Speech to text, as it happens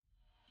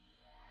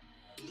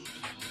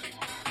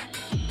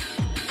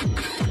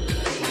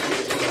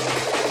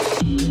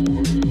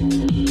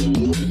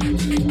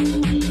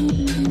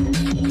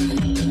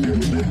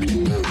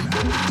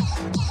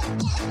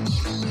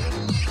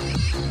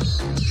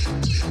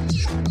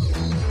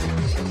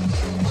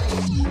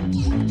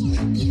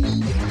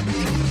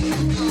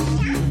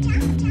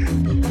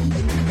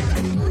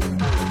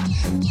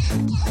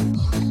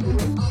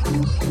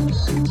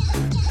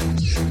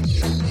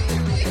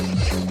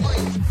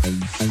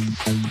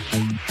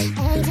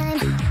Anytime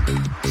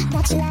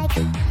that you like,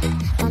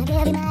 gonna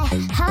give you my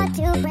heart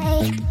to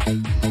break.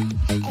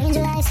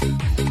 Angel eyes,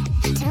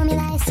 tell me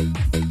lies,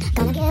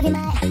 gonna give you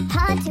my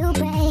heart to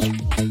break.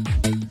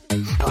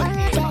 Wanna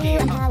look at you,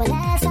 I'm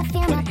powerless, I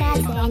feel my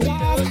body saying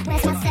yes.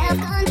 Where's my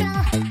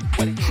self-control?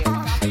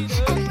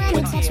 And when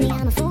you touch me,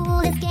 I'm a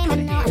fool. This game I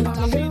know I'm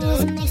gonna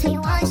lose, it makes me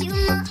want you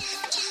more.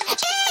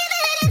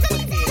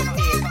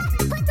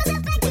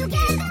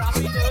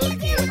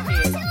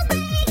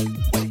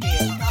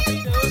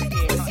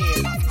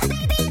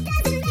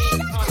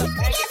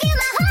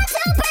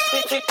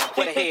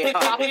 With a head,